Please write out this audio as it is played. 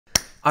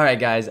Alright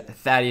guys,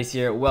 Thaddeus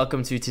here.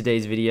 Welcome to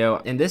today's video.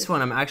 In this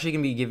one, I'm actually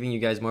going to be giving you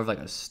guys more of like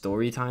a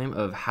story time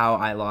of how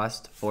I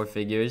lost 4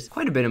 figures,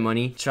 quite a bit of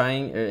money,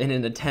 trying in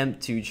an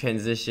attempt to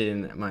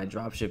transition my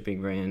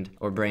dropshipping brand,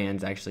 or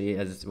brands actually,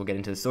 as we'll get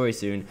into the story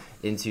soon,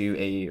 into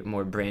a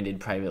more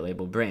branded private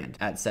label brand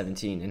at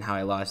 17, and how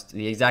I lost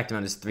the exact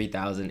amount is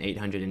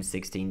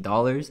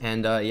 $3,816.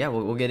 And yeah,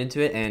 we'll get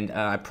into it, and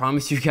I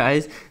promise you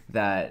guys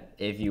that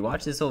if you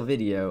watch this whole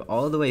video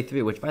all the way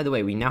through, which by the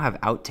way, we now have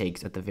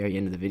outtakes at the very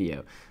end of the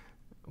video,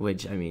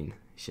 which, I mean,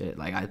 shit,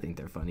 like, I think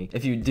they're funny.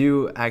 If you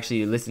do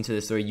actually listen to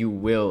this story, you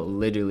will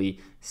literally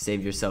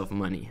save yourself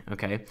money,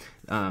 okay?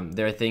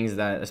 There are things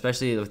that,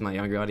 especially with my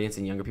younger audience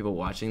and younger people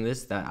watching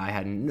this, that I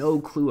had no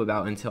clue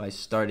about until I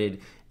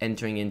started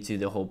entering into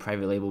the whole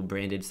private label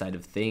branded side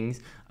of things,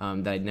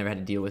 that I'd never had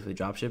to deal with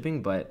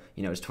dropshipping. But,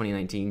 you know, it's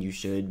 2019, you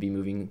should be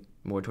moving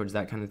more towards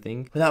that kind of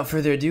thing. Without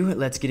further ado,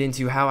 let's get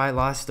into how I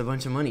lost a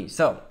bunch of money.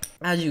 So,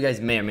 as you guys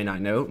may or may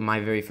not know, my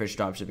very first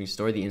dropshipping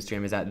store, the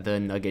Instagram is at The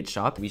Nugget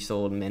Shop. We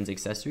sold men's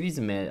accessories,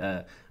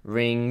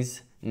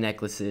 rings,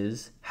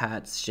 necklaces,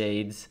 hats,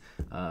 shades,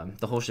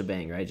 the whole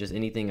shebang, right? Just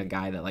anything a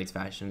guy that likes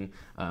fashion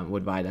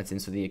would buy that's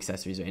into the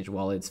accessories range,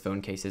 wallets,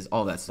 phone cases,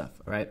 all that stuff,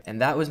 right?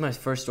 And that was my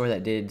first store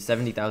that did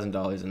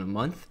 $70,000 in a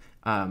month.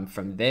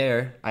 From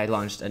there, I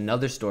launched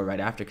another store right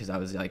after, because I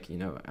was like, you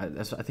know, I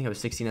think I was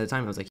 16 at the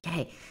time. I was like,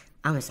 hey,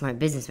 I'm a smart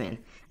businessman.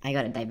 I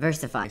gotta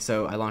diversify.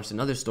 So I launched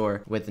another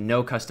store with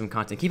no custom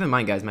content. Keep in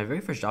mind, guys, my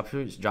very first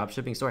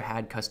dropshipping store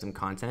had custom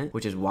content,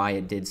 which is why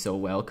it did so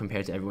well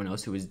compared to everyone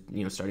else who was,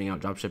 you know, starting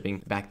out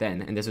dropshipping back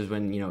then. And this was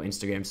when, you know,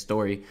 Instagram's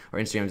story or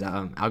Instagram's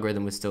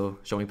algorithm was still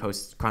showing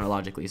posts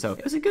chronologically. So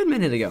it was a good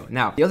minute ago.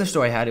 Now, the other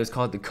store I had, it was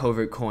called The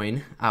Covert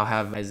Coin. I'll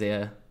have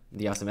Isaiah,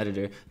 the awesome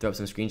editor, throw up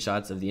some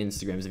screenshots of the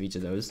Instagrams of each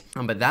of those.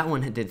 But that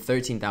one did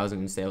 13,000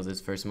 in sales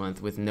its first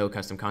month with no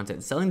custom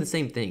content, selling the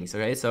same things,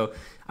 okay? So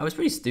I was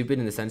pretty stupid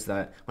in the sense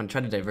that when I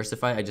tried to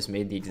diversify, I just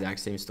made the exact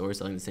same store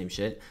selling the same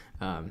shit,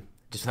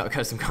 just without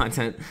custom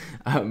content.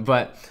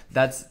 But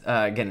that's,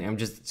 again, I'm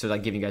just sort of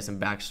like giving you guys some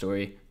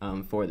backstory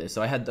for this.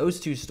 So I had those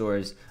two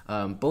stores,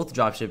 both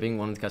drop shipping,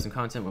 one with custom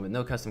content, one with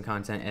no custom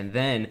content. And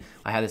then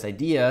I had this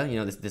idea, you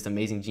know, this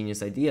amazing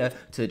genius idea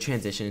to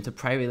transition into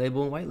private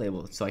label and white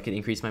label, so I could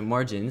increase my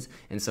margins.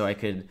 And so I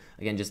could,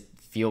 again, just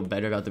feel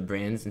better about the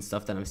brands and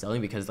stuff that I'm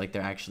selling, because like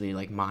they're actually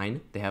like mine.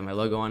 They have my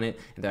logo on it,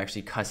 and they're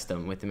actually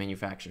custom with the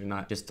manufacturer,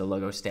 not just a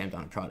logo stamped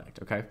on a product,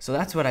 okay? So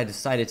that's what I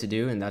decided to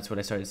do, and that's what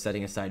I started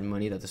setting aside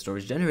money that the store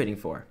was generating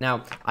for.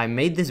 Now, I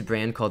made this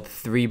brand called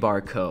 3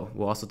 Bar Co.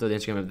 We'll also throw the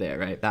Instagram up there,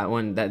 right? That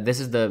one, this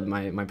is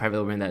my private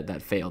label brand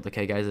that failed,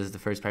 okay, guys? This is the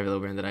first private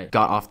label brand that I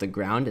got off the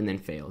ground and then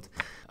failed.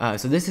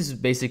 So this is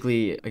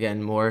basically,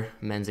 again, more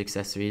men's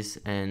accessories,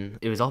 and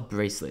it was all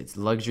bracelets,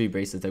 luxury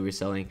bracelets that we were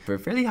selling for a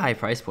fairly high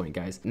price point,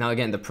 guys. Now,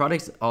 again, the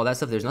products, all that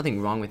stuff, there's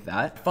nothing wrong with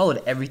that. I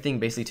followed everything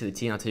basically to the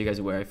T, and I'll tell you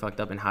guys where I fucked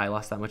up and how I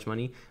lost that much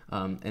money.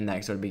 And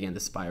that sort of began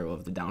the spiral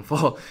of the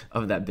downfall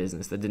of that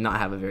business that did not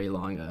have a very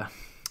long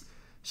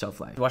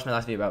shelf life. If you watched my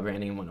last video about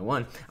branding in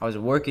 101, I was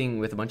working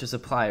with a bunch of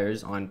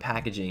suppliers on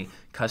packaging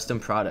custom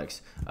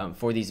products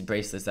for these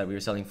bracelets that we were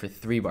selling for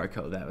 3 Bar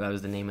Co. That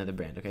was the name of the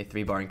brand, okay?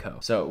 3 Bar & Co.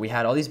 So we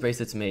had all these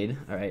bracelets made,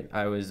 all right?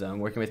 I was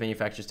working with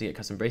manufacturers to get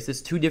custom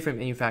bracelets, 2 different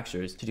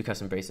manufacturers to do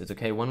custom bracelets,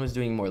 okay? One was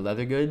doing more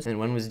leather goods, and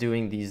one was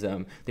doing these,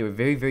 they were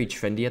very, very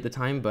trendy at the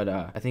time, but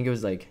I think it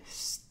was like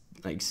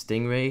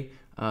Stingray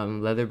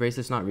leather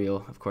bracelets, not real,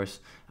 of course,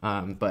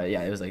 but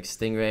yeah, it was like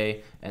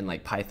Stingray and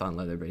like Python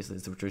leather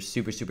bracelets, which were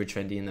super, super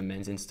trendy in the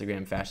men's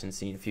Instagram fashion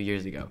scene a few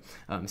years ago.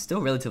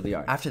 Still relatively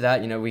are. After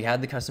that, you know, we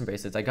had the custom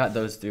bracelets. I got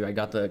those through. I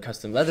got the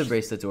custom leather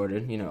bracelets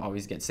ordered, you know,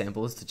 always get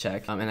samples to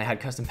check, and I had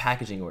custom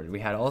packaging ordered. We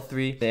had all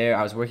 3 there.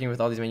 I was working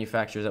with all these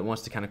manufacturers at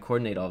once to kind of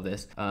coordinate all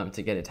this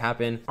to get it to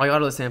happen. I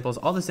got all the samples.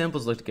 All the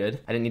samples looked good.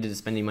 I didn't need to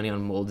spend any money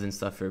on molds and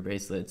stuff for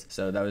bracelets,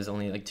 so that was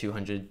only like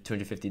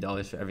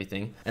 $250 for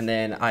everything. And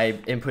then I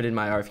inputted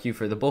my RFQ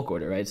for the bulk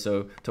order, right?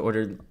 So to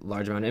order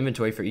large amount of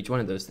inventory for each one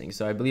of those things.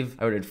 So I believe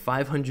I ordered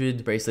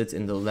 500 bracelets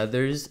in the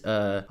leathers,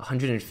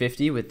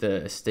 150 with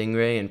the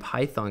Stingray and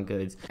Python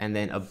goods, and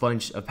then a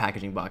bunch of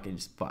packaging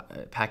boxes,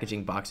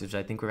 which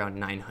I think were around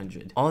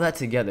 900. All that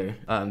together,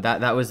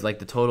 that was like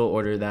the total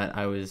order that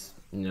I was,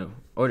 you know,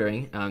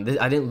 ordering.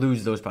 I didn't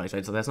lose those products,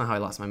 right? So that's not how I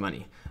lost my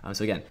money.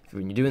 So again,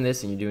 when you're doing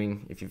this and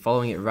if you're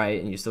following it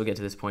right and you still get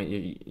to this point,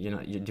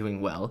 you're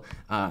doing well.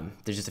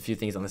 There's just a few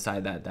things on the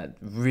side that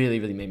really,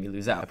 really made me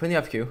lose out. I put in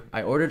the FQ.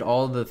 I ordered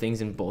all the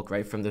things in bulk,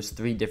 right, from those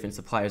 3 different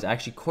suppliers. I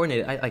actually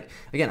coordinated.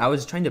 I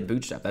was trying to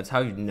bootstrap. That's how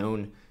you've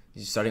known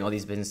starting all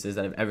these businesses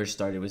that I've ever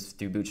started was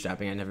through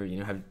bootstrapping. I never, you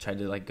know, have tried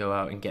to like go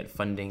out and get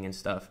funding and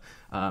stuff.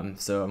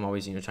 So I'm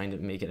always, you know, trying to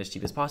make it as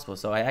cheap as possible.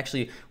 So I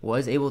actually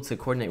was able to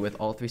coordinate with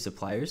all 3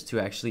 suppliers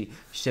to actually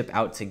ship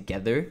out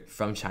together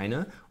from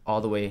China all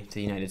the way to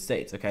the United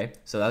States, okay?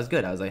 So that was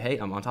good. I was like, hey,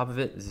 I'm on top of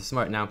it. This is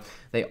smart. Now,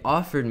 they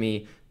offered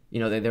me, you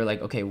know, they're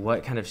like, okay,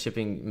 what kind of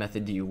shipping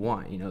method do you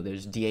want? You know,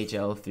 there's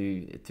DHL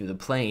through the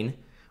plane,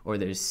 or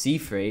there's sea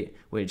freight,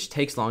 which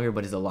takes longer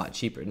but is a lot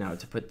cheaper. Now,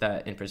 to put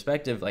that in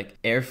perspective, like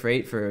air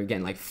freight for,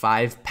 again, like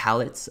 5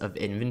 pallets of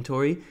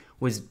inventory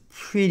was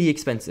pretty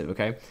expensive,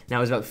 okay? Now,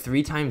 it was about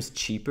 3 times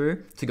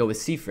cheaper to go with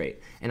sea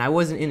freight. And I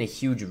wasn't in a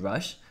huge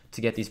rush to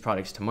get these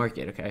products to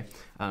market, okay?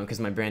 Because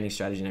my branding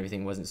strategy and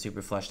everything wasn't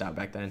super fleshed out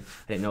back then.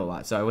 I didn't know a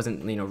lot, so I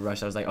wasn't,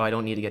 rushed. I was like, oh, I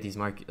don't need to get these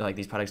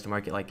products to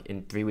market like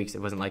in 3 weeks.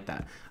 It wasn't like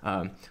that.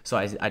 So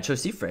I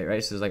chose sea freight,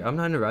 right? So it was like, I'm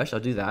not in a rush. I'll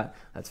do that.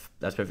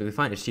 That's perfectly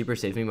fine. It's cheaper,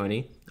 saves me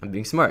money. I'm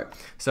being smart.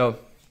 So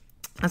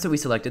that's what we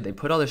selected. They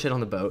put all their shit on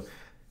the boat,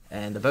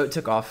 and the boat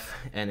took off,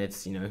 and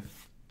it's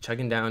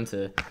chugging down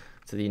to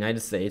the United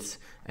States,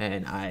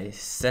 and I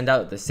send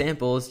out the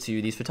samples to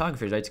these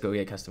photographers, right, to go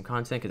get custom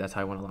content, because that's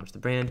how I want to launch the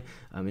brand,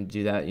 and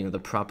do that, the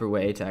proper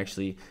way to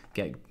actually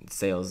get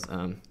sales,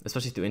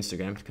 especially through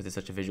Instagram, because it's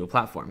such a visual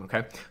platform,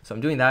 okay? So I'm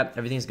doing that,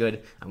 everything's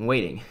good, I'm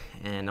waiting,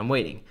 and I'm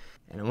waiting,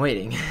 and I'm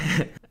waiting,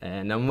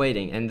 and I'm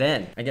waiting, and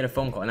then I get a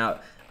phone call.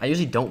 Now, I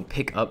usually don't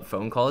pick up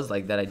phone calls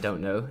like that I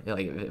don't know.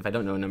 Like, if I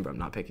don't know a number, I'm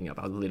not picking up.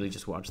 I'll literally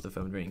just watch the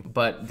phone ring.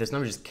 But this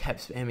number just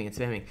kept spamming and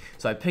spamming.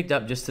 So I picked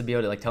up just to be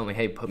able to tell them,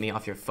 hey, put me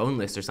off your phone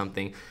list or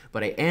something.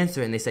 But I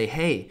answer and they say,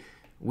 hey,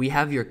 we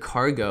have your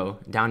cargo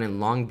down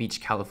in Long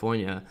Beach,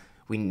 California.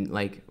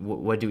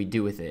 What do we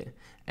do with it?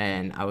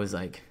 And I was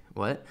like,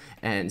 what?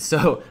 And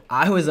so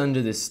I was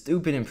under this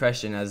stupid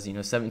impression as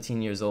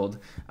 17 years old,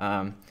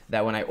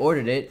 that when I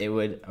ordered it, it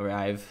would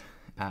arrive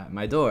at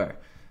my door.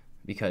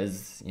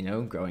 Because,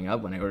 growing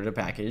up, when I ordered a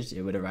package,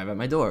 it would arrive at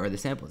my door, or the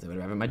samples, it would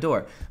arrive at my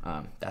door.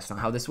 That's not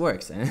how this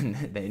works, and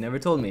they never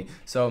told me.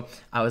 So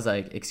I was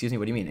like, excuse me,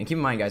 what do you mean? And keep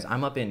in mind, guys,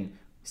 I'm up in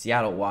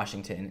Seattle,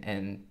 Washington,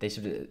 and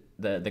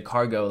the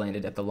cargo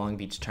landed at the Long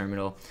Beach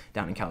terminal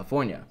down in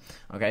California.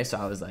 Okay, so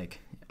I was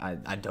like,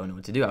 I don't know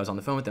what to do. I was on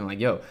the phone with them,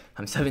 like, yo,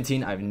 I'm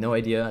 17, I have no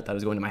idea. I thought I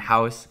was going to my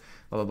house,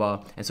 blah, blah,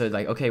 blah. And so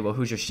like, okay, well,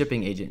 who's your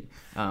shipping agent?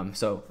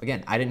 So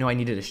again, I didn't know I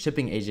needed a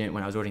shipping agent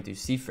when I was ordering through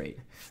sea freight.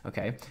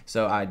 Okay,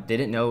 so I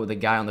didn't know. The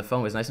guy on the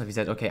phone was nice enough. He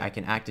said, okay, I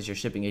can act as your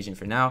shipping agent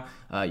for now.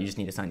 You just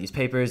need to sign these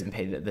papers and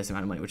pay this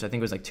amount of money, which I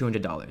think was like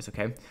 $200.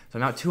 Okay, so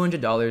I'm out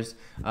 $200.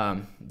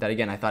 That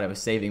again, I thought I was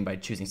saving by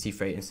choosing sea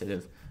freight instead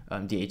of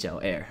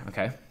DHL Air.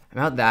 Okay.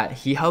 About that,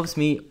 he helps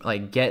me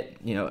get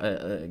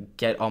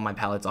all my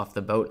pallets off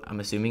the boat. I'm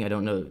assuming, I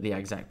don't know the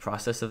exact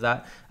process of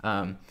that,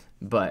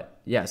 but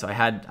yeah. So I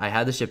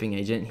had the shipping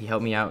agent. He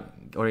helped me out,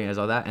 organize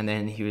all that, and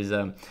then he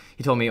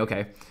told me,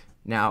 okay,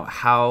 now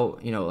how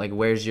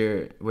where's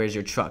your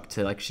truck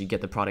to actually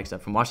get the products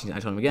up from Washington? I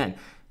told him again,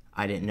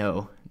 I didn't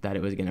know that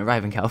it was gonna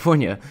arrive in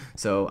California,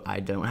 so I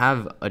don't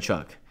have a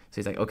truck. So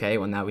he's like, okay,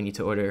 well now we need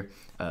to order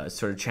a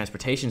sort of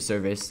transportation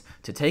service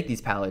to take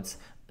these pallets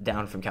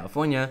down from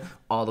California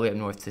all the way up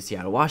north to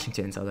Seattle,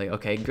 Washington. So I was like,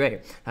 okay, great,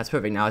 that's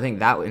perfect. Now I think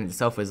that in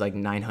itself was like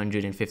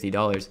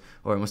 $950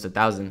 or almost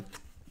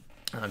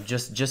 $1,000,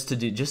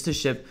 just to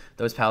ship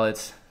those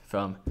pallets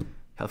from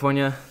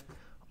California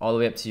all the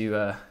way up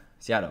to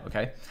Seattle.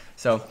 Okay,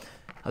 so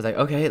I was like,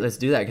 okay, let's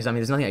do that, because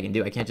there's nothing I can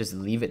do. I can't just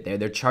leave it there.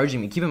 They're charging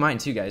me. Keep in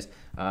mind too, guys,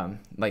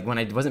 when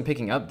I wasn't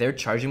picking up, they're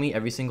charging me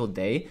every single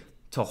day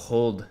to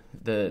hold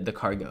the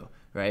cargo,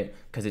 right?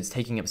 Because it's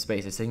taking up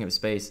space. It's taking up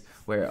space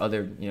where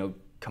other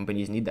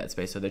companies need that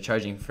space. So they're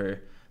charging for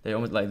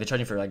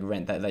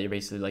rent that you're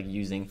basically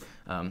using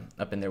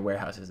up in their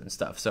warehouses and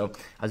stuff. So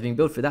I was being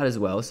billed for that as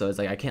well. So it's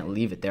like I can't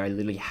leave it there. I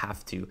literally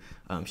have to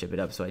ship it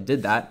up. So I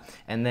did that,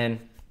 and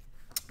then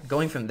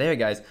going from there,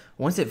 guys,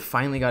 once it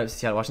finally got up to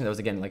Seattle, Washington, that was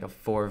again like a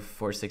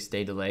 4-6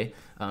 day delay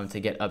to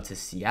get up to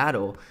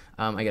Seattle.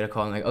 I get a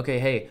call and like, okay,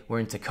 hey, we're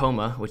in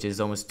Tacoma, which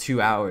is almost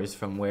 2 hours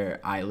from where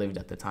I lived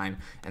at the time,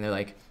 and they're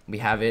like, we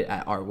have it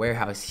at our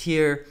warehouse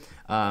here.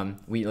 I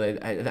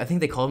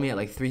think they called me at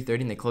like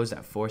 3:30 and they closed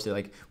at 4. So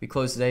like, we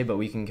closed today, but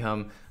we can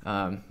come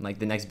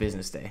the next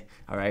business day.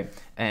 All right,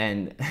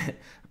 and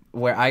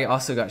where I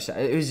also got shot,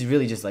 it was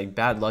really just like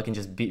bad luck and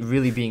just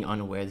really being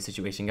unaware of the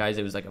situation, guys.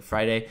 It was like a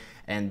Friday,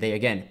 and they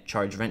again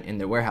charge rent in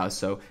their warehouse.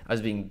 So I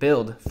was being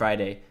billed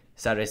Friday,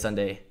 Saturday,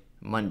 Sunday,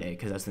 Monday,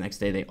 because that's the next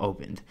day they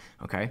opened.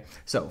 Okay,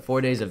 so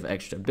 4 days of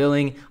extra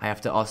billing. I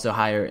have to also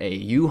hire a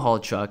U-Haul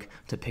truck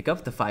to pick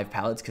up the 5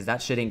 pallets, because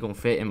that shit ain't gonna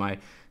fit in my,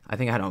 I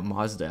think I had a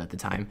Mazda at the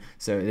time,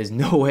 so there's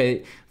no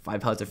way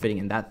 5 pallets are fitting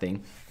in that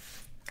thing.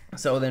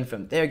 So then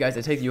from there, guys,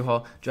 I take the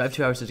U-Haul, drive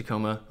 2 hours to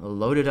Tacoma,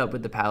 load it up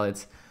with the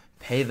pallets,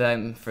 pay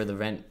them for the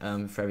rent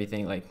for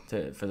everything,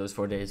 for those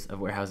 4 days of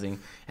warehousing,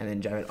 and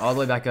then drive it all the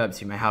way back up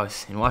to my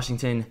house in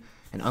Washington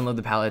and unload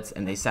the pallets.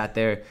 And they sat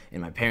there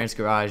in my parents'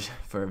 garage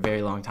for a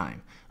very long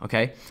time.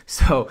 Okay,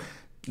 so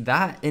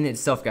that in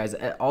itself, guys,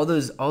 all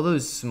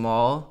those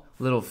small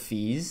little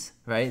fees,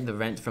 right? The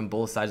rent from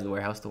both sides of the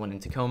warehouse, the one in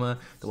Tacoma,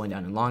 the one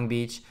down in Long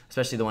Beach,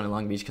 especially the one in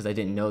Long Beach, because I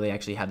didn't know they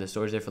actually had the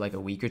stores there for like a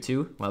week or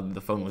two while the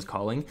phone was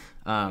calling.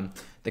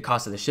 The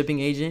cost of the shipping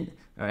agent,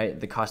 all right,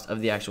 the cost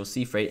of the actual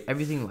sea freight,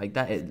 everything like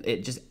that,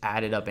 it just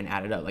added up and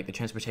added up. Like the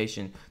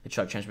transportation, the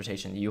truck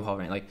transportation, the U-Haul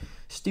rent, like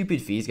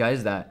stupid fees,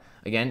 guys, that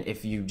again,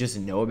 if you just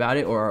know about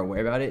it or are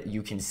aware about it,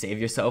 you can save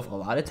yourself a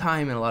lot of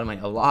time and a lot of money,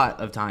 a lot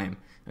of time,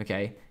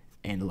 okay,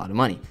 and a lot of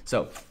money.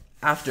 So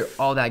after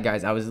all that,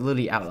 guys, I was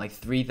literally out like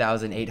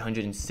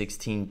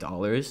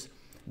 $3,816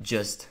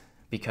 just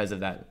because of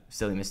that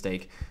silly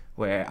mistake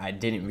where I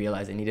didn't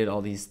realize I needed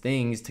all these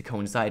things to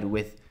coincide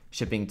with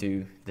shipping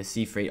through the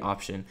sea freight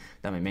option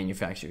that my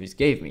manufacturers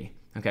gave me.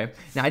 Okay,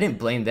 now I didn't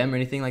blame them or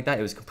anything like that.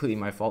 It was completely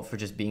my fault for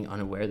just being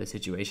unaware of the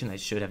situation. I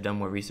should have done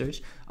more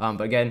research.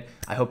 But again,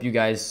 I hope you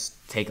guys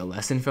take a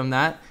lesson from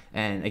that.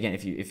 And again,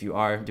 if you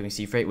are doing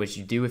sea freight, which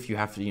you do, if you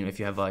have to, if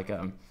you have like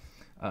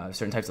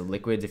certain types of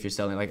liquids, if you're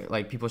selling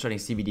like people starting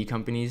CBD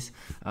companies,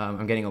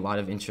 I'm getting a lot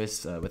of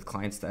interest with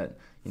clients that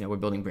we're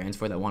building brands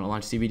for that want to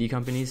launch CBD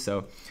companies.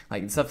 So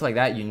like stuff like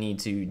that, you need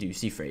to do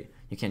sea freight.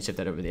 You can't ship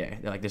that over the air.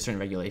 There's certain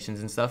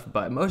regulations and stuff,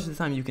 but most of the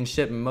time you can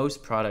ship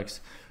most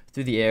products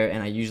through the air,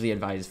 and I usually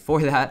advise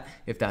for that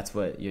if that's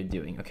what you're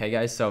doing. Okay,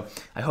 guys, so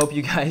I hope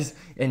you guys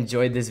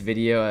enjoyed this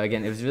video.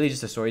 Again, it was really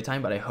just a story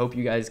time, but I hope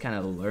you guys kind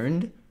of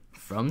learned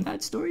from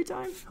that story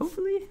time,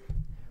 hopefully.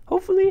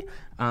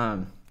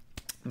 But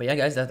yeah,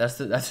 guys, that's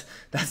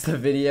the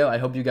video. I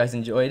hope you guys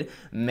enjoyed.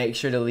 Make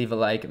sure to leave a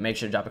like, make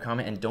sure to drop a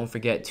comment, and don't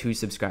forget to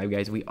subscribe,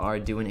 guys. We are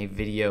doing a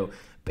video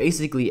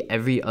basically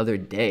every other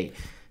day,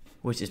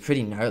 which is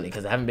pretty gnarly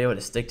because I haven't been able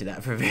to stick to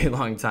that for a very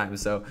long time.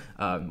 So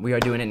we are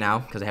doing it now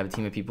because I have a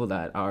team of people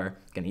that are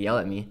going to yell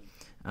at me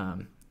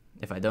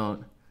if I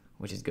don't,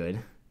 which is good.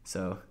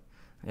 So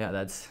yeah,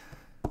 that's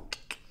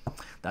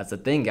the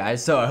thing,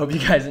 guys. So I hope you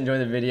guys enjoy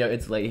the video.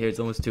 It's late here. It's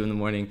almost 2 in the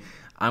morning.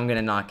 I'm going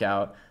to knock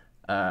out.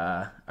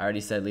 I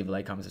already said leave a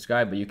like, comment,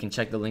 subscribe, but you can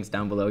check the links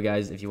down below,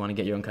 guys, if you want to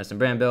get your own custom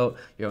brand built,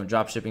 your own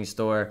drop shipping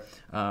store,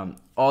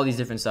 all these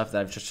different stuff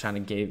that I've just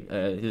trying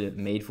to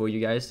made for you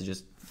guys to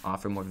just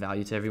offer more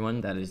value to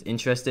everyone that is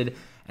interested.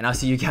 And I'll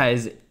see you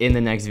guys in the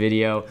next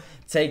video.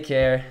 Take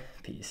care.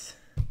 Peace.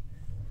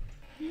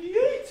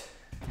 Yeet.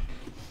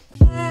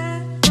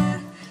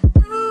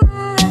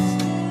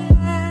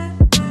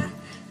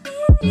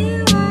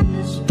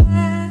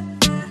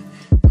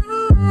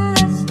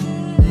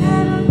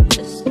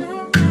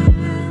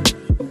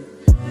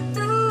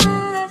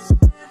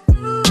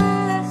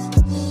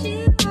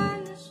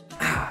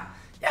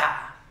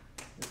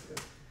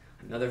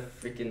 Another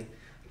freaking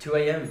 2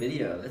 a.m.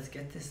 video. Let's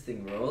get this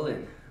thing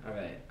rolling. All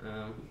right.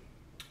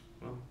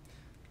 Well,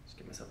 just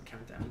give myself a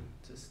countdown.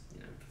 Just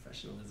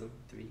professionalism.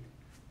 3,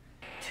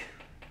 2,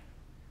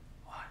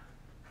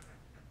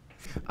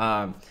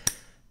 1.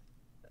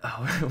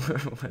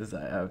 What is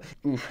that?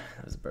 Oof,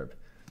 that was a burp.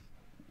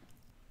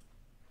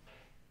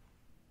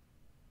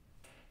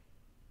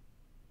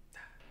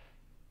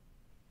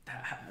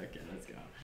 Okay, let's go.